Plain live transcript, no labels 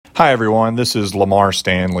Hi, everyone. This is Lamar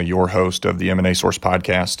Stanley, your host of the M&A Source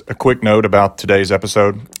podcast. A quick note about today's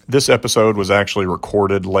episode. This episode was actually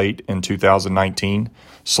recorded late in 2019,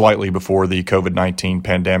 slightly before the COVID-19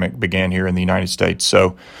 pandemic began here in the United States.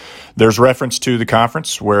 So there's reference to the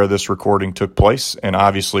conference where this recording took place, and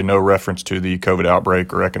obviously no reference to the COVID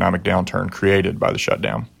outbreak or economic downturn created by the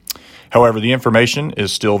shutdown. However, the information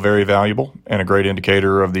is still very valuable and a great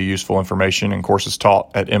indicator of the useful information and courses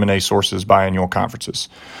taught at M&A Source's biannual conferences.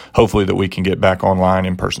 Hopefully that we can get back online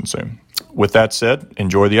in person soon. With that said,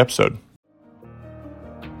 enjoy the episode.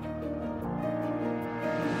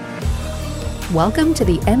 Welcome to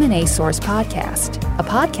the M&A Source podcast, a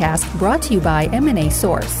podcast brought to you by M&A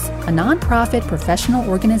Source, a nonprofit professional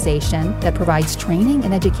organization that provides training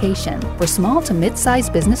and education for small to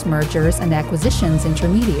mid-sized business mergers and acquisitions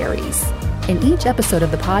intermediaries. In each episode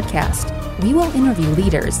of the podcast, we will interview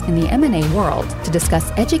leaders in the M&A world to discuss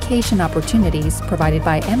education opportunities provided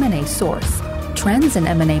by M&A Source, trends in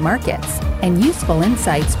M&A markets, and useful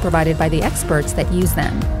insights provided by the experts that use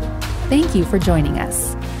them. Thank you for joining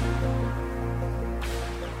us.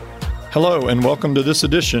 Hello, and welcome to this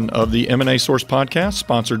edition of the M&A Source podcast,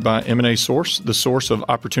 sponsored by M&A Source, the source of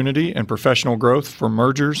opportunity and professional growth for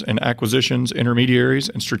mergers and acquisitions, intermediaries,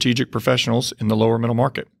 and strategic professionals in the lower middle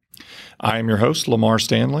market. I am your host, Lamar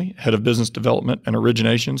Stanley, Head of Business Development and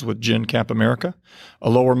Originations with GenCap America, a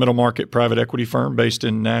lower middle market private equity firm based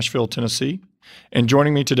in Nashville, Tennessee. And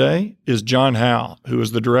joining me today is John Howe, who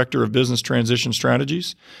is the Director of Business Transition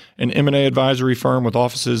Strategies, an M&A advisory firm with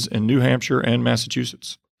offices in New Hampshire and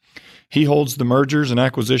Massachusetts. He holds the Mergers and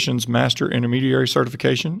Acquisitions Master Intermediary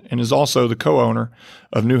Certification and is also the co-owner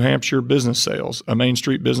of New Hampshire Business Sales, a Main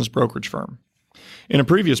Street business brokerage firm. In a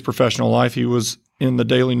previous professional life, he was in the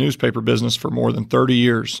daily newspaper business for more than 30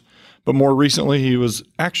 years, but more recently, he was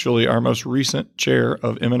actually our most recent chair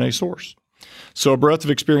of M&A Source. So a breadth of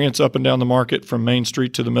experience up and down the market from Main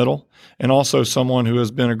Street to the middle, and also someone who has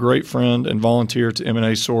been a great friend and volunteer to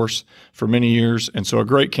M&A Source for many years, and so a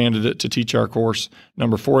great candidate to teach our course,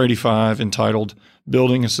 number 485, entitled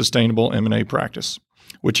Building a Sustainable M&A Practice,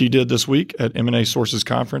 which he did this week at M&A Source's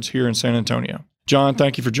conference here in San Antonio. John,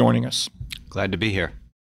 thank you for joining us. Glad to be here.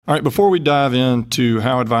 All right, before we dive into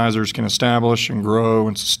how advisors can establish and grow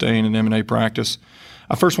and sustain an M&A practice,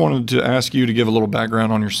 I first wanted to ask you to give a little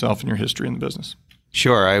background on yourself and your history in the business.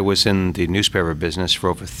 Sure. I was in the newspaper business for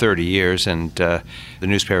over 30 years, and the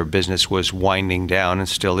newspaper business was winding down and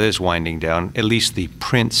still is winding down, at least the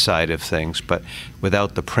print side of things. But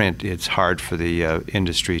without the print, it's hard for the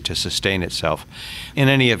industry to sustain itself. In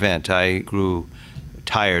any event, I grew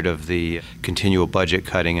tired of the continual budget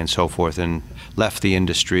cutting and so forth and left the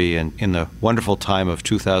industry in the wonderful time of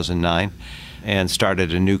 2009 and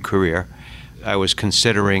started a new career. I was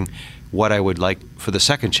considering what I would like for the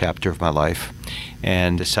second chapter of my life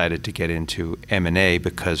and decided to get into M&A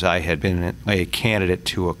because I had been a candidate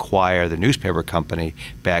to acquire the newspaper company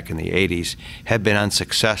back in the 80s, had been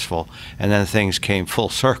unsuccessful, and then things came full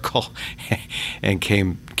circle and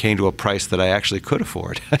came to a price that I actually could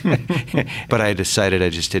afford. But I decided I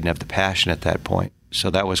just didn't have the passion at that point.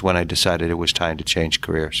 So that was when I decided it was time to change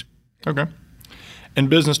careers. Okay.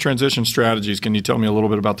 And Business Transition Strategies, can you tell me a little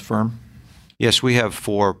bit about the firm? Yes, we have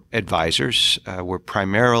 4 advisors. We're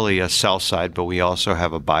primarily a sell side, but we also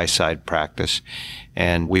have a buy side practice.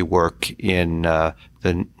 And we work in the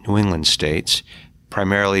New England states,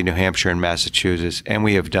 primarily New Hampshire and Massachusetts, and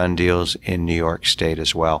we have done deals in New York State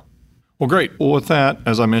as well. Well, great. Well, with that,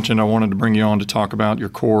 as I mentioned, I wanted to bring you on to talk about your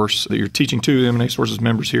course that you're teaching to M&A Sources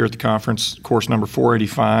members here at the conference, course number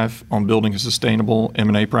 485 on building a sustainable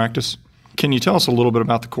M&A practice. Can you tell us a little bit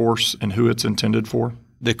about the course and who it's intended for?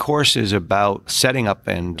 The course is about setting up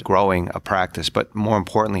and growing a practice, but more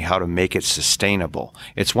importantly, how to make it sustainable.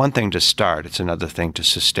 It's one thing to start, it's another thing to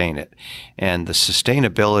sustain it. And the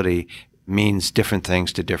sustainability means different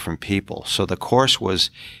things to different people. So the course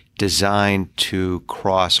was designed to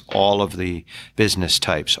cross all of the business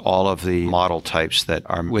types, all of the model types that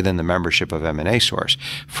are within the membership of M&A Source,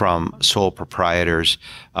 from sole proprietors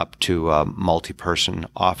up to multi-person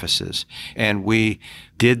offices. And we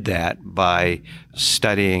did that by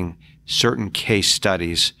studying certain case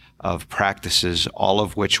studies of practices, all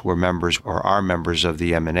of which were members or are members of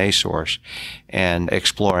the M&A Source, and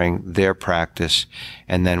exploring their practice.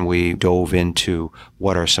 And then we dove into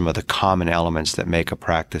what are some of the common elements that make a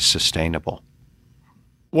practice sustainable.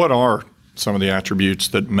 What are some of the attributes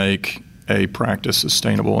that make a practice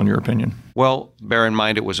sustainable in your opinion? Well, bear in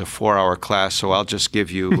mind it was a 4-hour class, so I'll just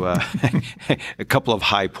give you a couple of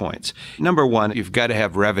high points. Number one, you've got to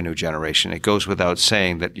have revenue generation. It goes without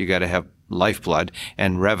saying that you got to have lifeblood,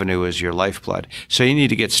 and revenue is your lifeblood. So you need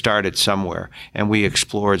to get started somewhere. And we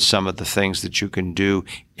explored some of the things that you can do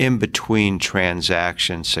in between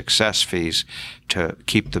transaction success fees to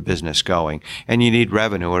keep the business going. And you need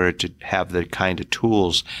revenue in order to have the kind of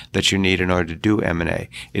tools that you need in order to do M&A.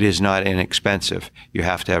 It is not inexpensive. You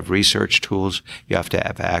have to have research tools. You have to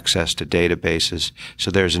have access to databases.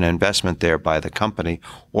 So there's an investment there by the company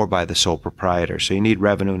or by the sole proprietor. So you need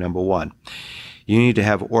revenue, number one. You need to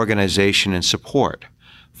have organization and support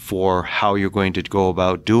for how you're going to go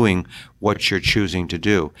about doing what you're choosing to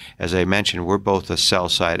do. As I mentioned, we're both a sell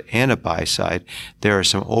side and a buy side. There are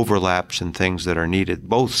some overlaps and things that are needed.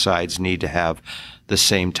 Both sides need to have the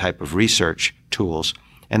same type of research tools,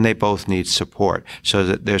 and they both need support, so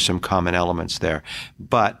that there's some common elements there.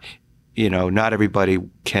 But, not everybody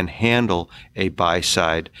can handle a buy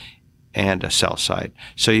side and a sell side.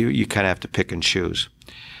 So you kind of have to pick and choose.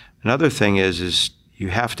 Another thing is you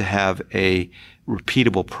have to have a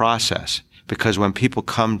repeatable process, because when people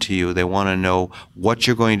come to you, they want to know what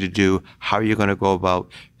you're going to do, how you're going to go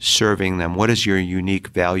about serving them, what is your unique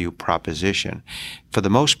value proposition. For the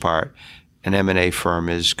most part, an M&A firm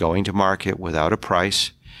is going to market without a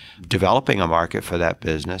price, developing a market for that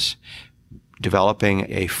business, developing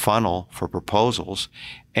a funnel for proposals,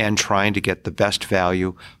 and trying to get the best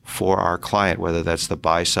value for our client, whether that's the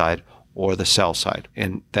buy side or the sell side.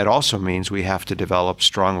 And that also means we have to develop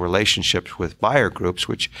strong relationships with buyer groups,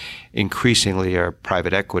 which increasingly are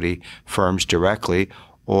private equity firms directly,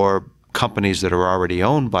 or companies that are already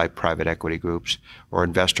owned by private equity groups or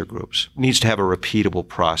investor groups. It needs to have a repeatable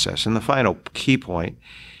process. And the final key point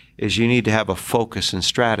is you need to have a focus and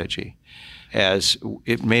strategy, as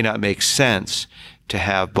it may not make sense to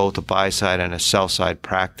have both a buy side and a sell side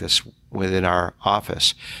practice within our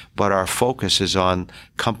office, but our focus is on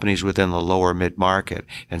companies within the lower mid-market.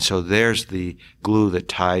 And so there's the glue that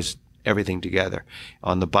ties everything together.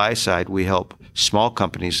 On the buy side, we help small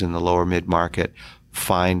companies in the lower mid-market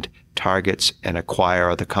find targets and acquire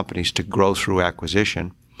other companies to grow through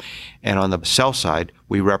acquisition. And on the sell side,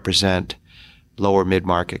 we represent lower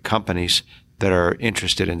mid-market companies that are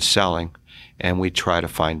interested in selling, and we try to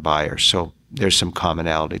find buyers. So there's some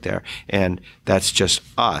commonality there. And that's just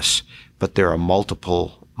us, but there are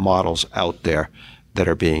multiple models out there that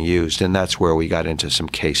are being used, and that's where we got into some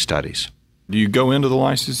case studies. Do you go into the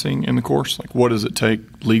licensing in the course? Like, what does it take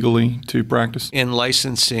legally to practice? In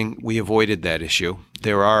licensing, we avoided that issue.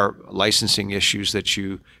 There are licensing issues that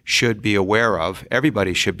you should be aware of.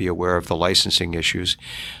 Everybody should be aware of the licensing issues,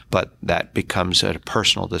 but that becomes a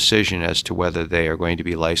personal decision as to whether they are going to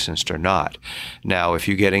be licensed or not. Now, if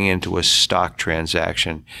you're getting into a stock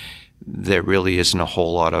transaction, there really isn't a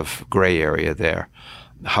whole lot of gray area there.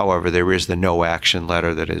 However, there is the no action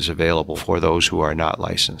letter that is available for those who are not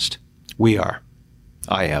licensed. We are.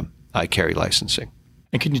 I am. I carry licensing.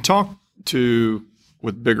 And can you talk to,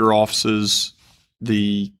 with bigger offices,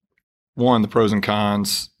 the pros and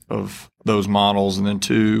cons of those models, and then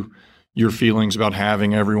two, your feelings about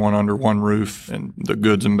having everyone under one roof and the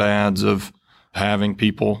goods and bads of having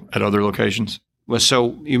people at other locations? Well,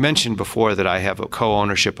 so you mentioned before that I have a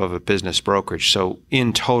co-ownership of a business brokerage. So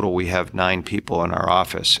in total, we have 9 people in our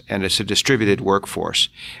office, and it's a distributed workforce.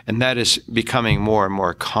 And that is becoming more and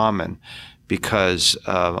more common because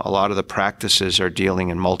a lot of the practices are dealing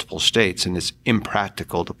in multiple states, and it's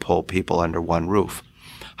impractical to pull people under one roof.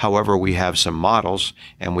 However, we have some models,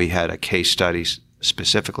 and we had a case study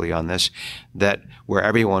specifically on this, that where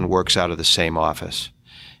everyone works out of the same office.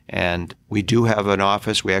 And we do have an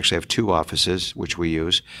office. We actually have 2 offices, which we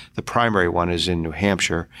use. The primary one is in New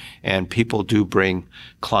Hampshire, and people do bring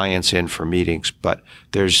clients in for meetings, but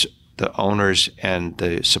there's the owners and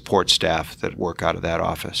the support staff that work out of that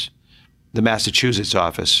office. The Massachusetts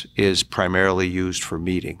office is primarily used for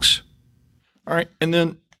meetings. All right. And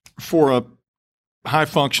then for a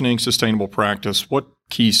high-functioning, sustainable practice, what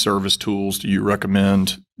key service tools do you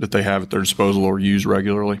recommend that they have at their disposal or use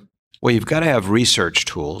regularly? Well, you've got to have research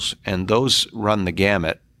tools, and those run the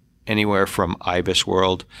gamut, anywhere from IBIS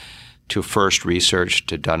World to First Research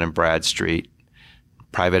to Dun & Bradstreet,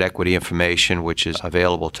 private equity information, which is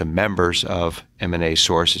available to members of M&A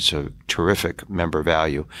Source. It's a terrific member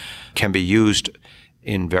value, can be used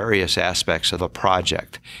in various aspects of a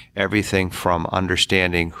project, everything from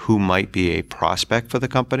understanding who might be a prospect for the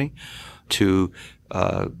company to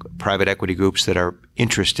private equity groups that are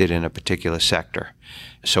interested in a particular sector.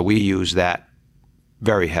 So we use that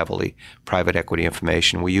very heavily private equity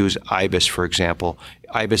information. We use IBIS, for example.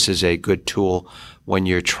 IBIS is a good tool when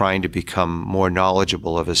you're trying to become more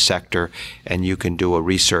knowledgeable of a sector, and you can do a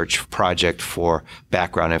research project for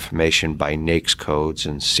background information by NAICS codes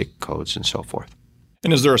and SIC codes and so forth.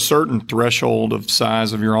 And is there a certain threshold of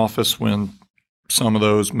size of your office when some of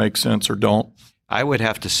those make sense or don't? I would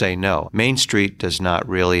have to say no. Main Street does not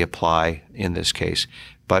really apply in this case,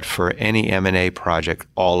 but for any M&A project,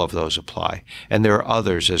 all of those apply. And there are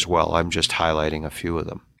others as well. I'm just highlighting a few of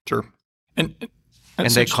them. Sure. And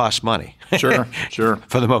they cost money. Sure.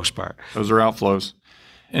 For the most part. Those are outflows.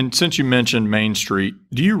 And since you mentioned Main Street,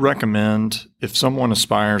 do you recommend if someone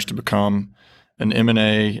aspires to become an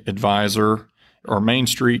M&A advisor, or Main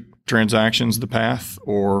Street transactions the path,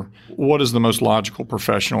 or what is the most logical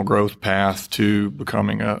professional growth path to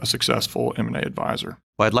becoming a successful M&A advisor?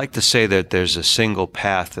 Well, I'd like to say that there's a single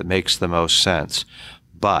path that makes the most sense,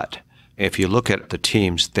 but if you look at the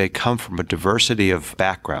teams, they come from a diversity of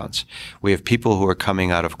backgrounds. We have people who are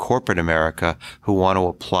coming out of corporate America who want to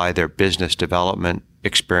apply their business development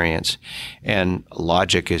experience, and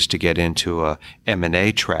logic is to get into a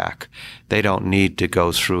M&A track. They don't need to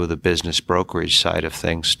go through the business brokerage side of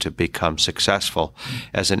things to become successful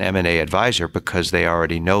as an M&A advisor, because they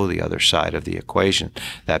already know the other side of the equation,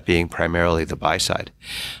 that being primarily the buy side.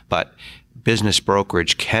 But business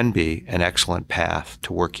brokerage can be an excellent path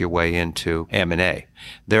to work your way into M&A.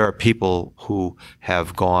 There are people who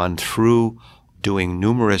have gone through doing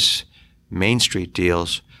numerous Main Street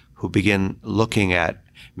deals who begin looking at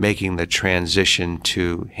making the transition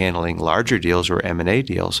to handling larger deals or M&A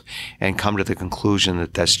deals and come to the conclusion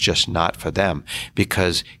that that's just not for them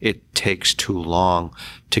because it takes too long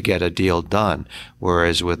to get a deal done.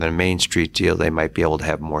 Whereas with a Main Street deal, they might be able to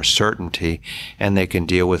have more certainty and they can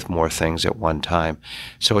deal with more things at one time.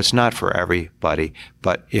 So it's not for everybody,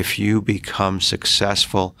 but if you become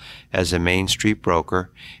successful as a Main Street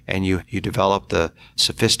broker and you develop the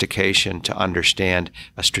sophistication to understand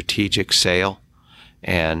a strategic sale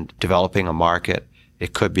and developing a market,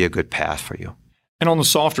 it could be a good path for you. And on the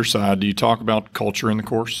softer side, do you talk about culture in the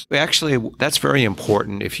course? Actually, that's very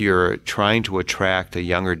important if you're trying to attract a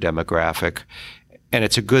younger demographic, and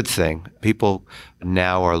it's a good thing. People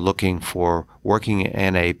now are looking for working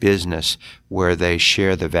in a business where they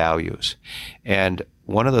share the values. And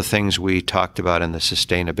one of the things we talked about in the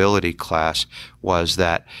sustainability class was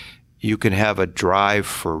that you can have a drive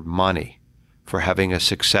for money, for having a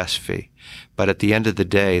success fee. But at the end of the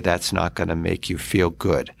day, that's not going to make you feel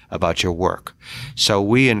good about your work. So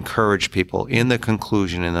we encourage people in the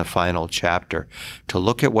conclusion, in the final chapter, to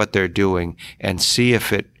look at what they're doing and see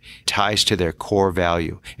if it ties to their core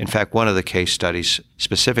value. In fact, one of the case studies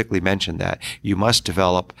specifically mentioned that you must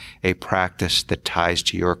develop a practice that ties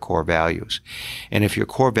to your core values. And if your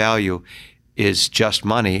core value is just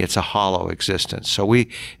money, it's a hollow existence. So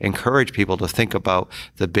we encourage people to think about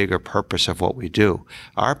the bigger purpose of what we do.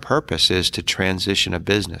 Our purpose is to transition a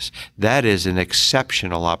business. That is an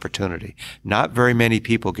exceptional opportunity. Not very many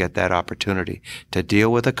people get that opportunity to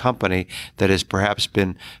deal with a company that has perhaps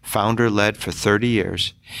been founder-led for 30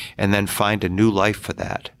 years and then find a new life for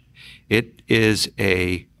that. It is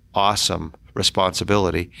an awesome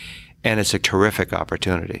responsibility, and it's a terrific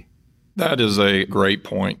opportunity. That is a great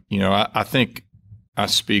point. I think I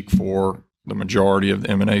speak for the majority of the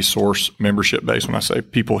M&A Source membership base when I say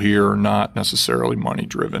people here are not necessarily money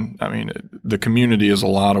driven. I mean, the community is a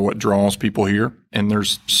lot of what draws people here, and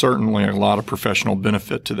there's certainly a lot of professional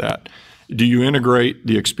benefit to that. Do you integrate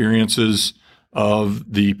the experiences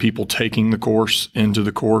of the people taking the course into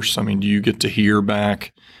the course? I mean, do you get to hear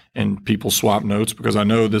back and people swap notes? Because I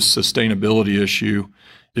know this sustainability issue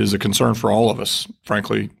is a concern for all of us,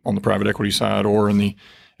 frankly, on the private equity side or in the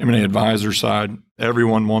M&A advisor side.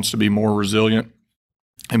 Everyone wants to be more resilient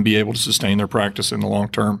and be able to sustain their practice in the long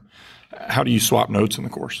term. How do you swap notes in the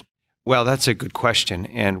course? Well, that's a good question.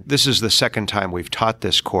 And this is the second time we've taught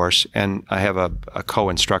this course. And I have a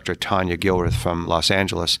co-instructor, Tanya Gilreath from Los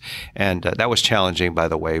Angeles. And that was challenging, by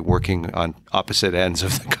the way, working on opposite ends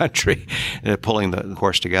of the country, pulling the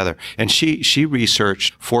course together. And she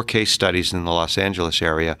researched 4 case studies in the Los Angeles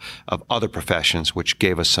area of other professions, which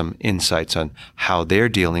gave us some insights on how they're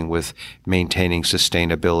dealing with maintaining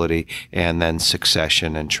sustainability and then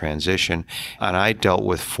succession and transition. And I dealt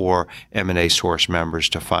with 4 M&A Source members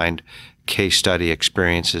to find case study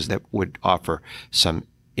experiences that would offer some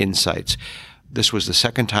insights. This was the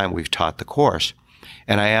second time we've taught the course,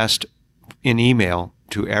 and I asked in email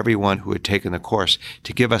to everyone who had taken the course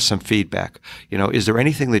to give us some feedback. Is there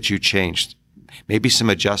anything that you changed? Maybe some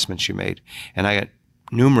adjustments you made? And I got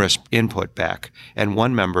numerous input back. And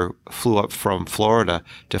one member flew up from Florida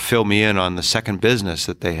to fill me in on the second business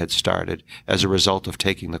that they had started as a result of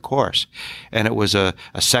taking the course. And it was a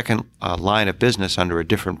second line of business under a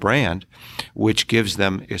different brand, which gives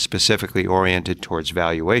them is specifically oriented towards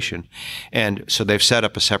valuation. And so they've set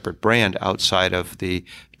up a separate brand outside of the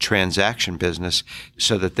transaction business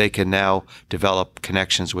so that they can now develop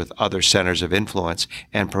connections with other centers of influence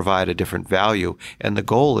and provide a different value. And the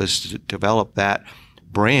goal is to develop that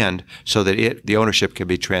brand so that the ownership can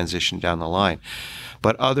be transitioned down the line.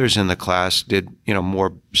 But others in the class did,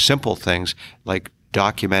 more simple things like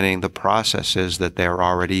documenting the processes that they're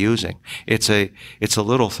already using. It's a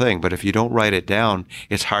little thing, but if you don't write it down,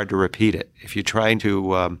 it's hard to repeat it. If you're trying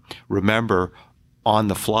to remember on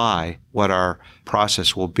the fly what our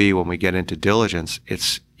process will be when we get into diligence,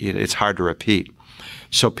 it's hard to repeat.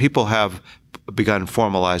 So people have begun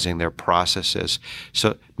formalizing their processes.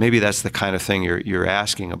 So maybe that's the kind of thing you're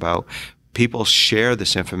asking about. People share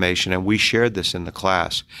this information, and we shared this in the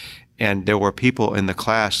class. And there were people in the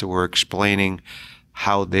class that were explaining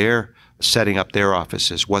how they're setting up their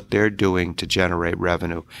offices, what they're doing to generate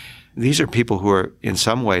revenue. These are people who are in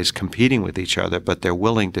some ways competing with each other, but they're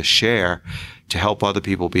willing to share to help other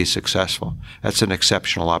people be successful. That's an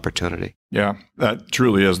exceptional opportunity. Yeah, that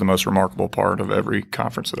truly is the most remarkable part of every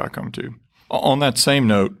conference that I come to. On that same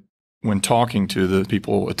note, when talking to the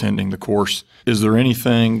people attending the course, is there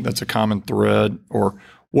anything that's a common thread, or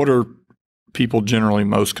what are people generally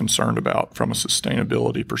most concerned about from a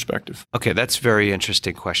sustainability perspective? Okay, that's a very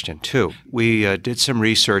interesting question too. We did some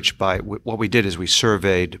research what we did is we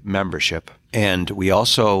surveyed membership, and we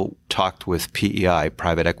also talked with PEI,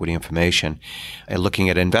 Private Equity Information, and looking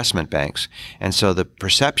at investment banks. And so the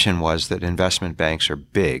perception was that investment banks are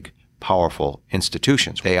big, powerful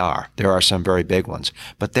institutions. They are. There are some very big ones,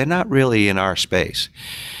 but they're not really in our space.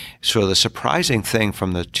 So the surprising thing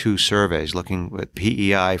from the two surveys, looking at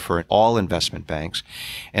PEI for all investment banks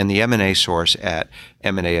and the M&A Source at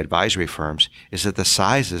M&A advisory firms, is that the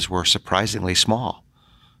sizes were surprisingly small.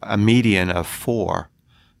 A median of 4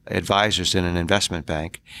 advisors in an investment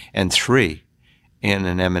bank and 3 in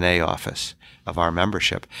an M&A office of our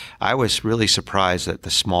membership. I was really surprised at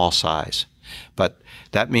the small size. But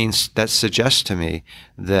that suggests to me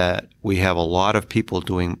that we have a lot of people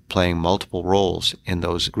playing multiple roles in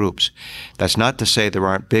those groups. That's not to say there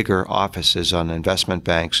aren't bigger offices on investment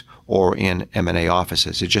banks or in M&A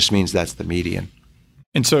offices. It just means that's the median.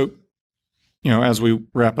 And so, as we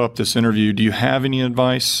wrap up this interview, do you have any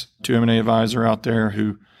advice to M&A advisor out there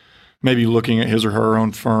who may be looking at his or her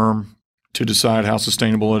own firm to decide how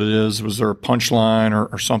sustainable it is? Was there a punchline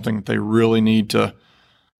or something that they really need to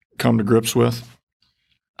come to grips with?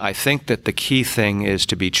 I think that the key thing is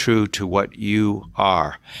to be true to what you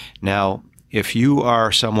are. Now, if you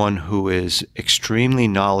are someone who is extremely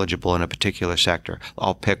knowledgeable in a particular sector,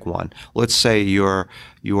 I'll pick one. Let's say you are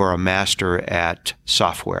a master at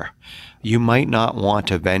software. You might not want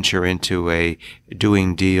to venture into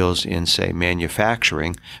doing deals in, say,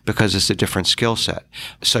 manufacturing because it's a different skill set.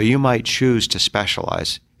 So you might choose to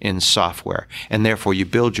specialize in software, and therefore you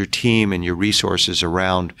build your team and your resources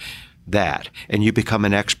around that, and you become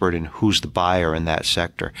an expert in who's the buyer in that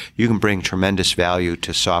sector. You can bring tremendous value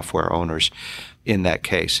to software owners in that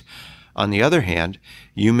case. On the other hand,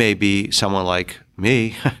 you may be someone like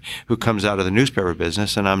me who comes out of the newspaper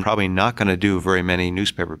business, and I'm probably not going to do very many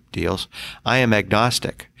newspaper deals. I am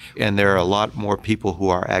agnostic, and there are a lot more people who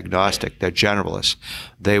are agnostic. They're generalists.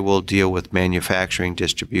 They will deal with manufacturing,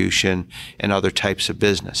 distribution, and other types of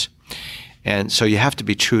business. And so you have to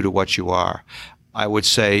be true to what you are. I would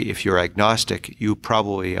say if you're agnostic, you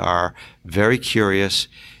probably are very curious.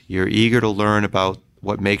 You're eager to learn about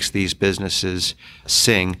what makes these businesses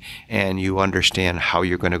sing, and you understand how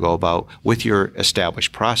you're going to go about, with your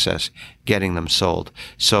established process, getting them sold.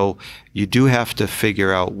 So you do have to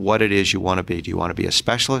figure out what it is you want to be. Do you want to be a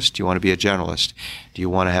specialist? Do you want to be a generalist? Do you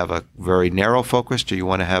want to have a very narrow focus? Do you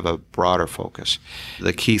want to have a broader focus?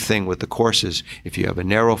 The key thing with the course is if you have a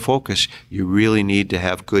narrow focus, you really need to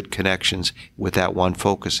have good connections with that one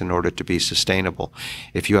focus in order to be sustainable.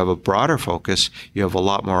 If you have a broader focus, you have a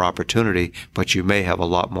lot more opportunity, but you may have a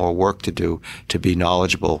lot more work to do to be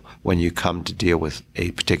knowledgeable when you come to deal with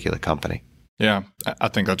a particular company. Yeah, I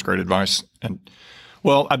think that's great advice. And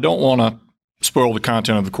well, I don't want to spoil the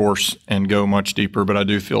content of the course and go much deeper, but I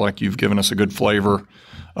do feel like you've given us a good flavor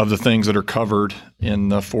of the things that are covered in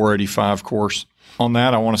the 485 course. On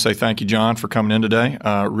that, I want to say thank you, John, for coming in today.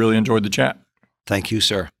 Really enjoyed the chat. Thank you,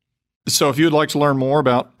 sir. So if you'd like to learn more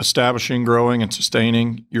about establishing, growing, and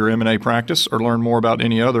sustaining your M&A practice, or learn more about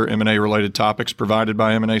any other M&A related topics provided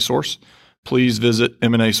by M&A Source, please visit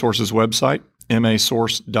M&A Source's website,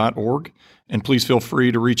 masource.org, and please feel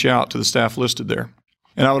free to reach out to the staff listed there.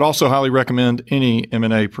 And I would also highly recommend any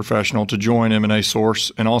M&A professional to join M&A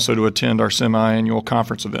Source and also to attend our semi-annual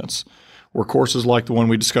conference events, where courses like the one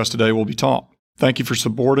we discussed today will be taught. Thank you for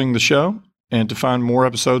supporting the show, and to find more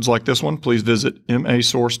episodes like this one, please visit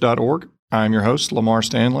masource.org. I am your host, Lamar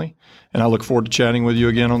Stanley, and I look forward to chatting with you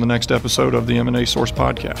again on the next episode of the M&A Source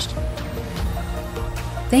Podcast.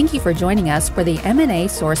 Thank you for joining us for the M&A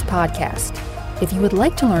Source Podcast. If you would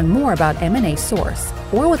like to learn more about M&A Source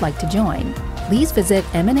or would like to join, please visit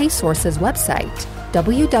M&A Source's website,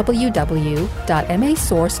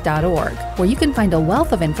 www.masource.org, where you can find a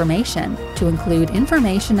wealth of information to include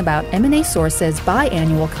information about M&A Source's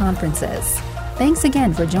biannual conferences. Thanks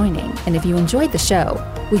again for joining, and if you enjoyed the show,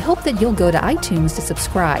 we hope that you'll go to iTunes to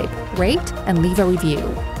subscribe, rate, and leave a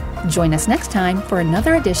review. Join us next time for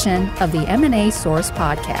another edition of the M&A Source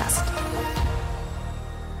Podcast.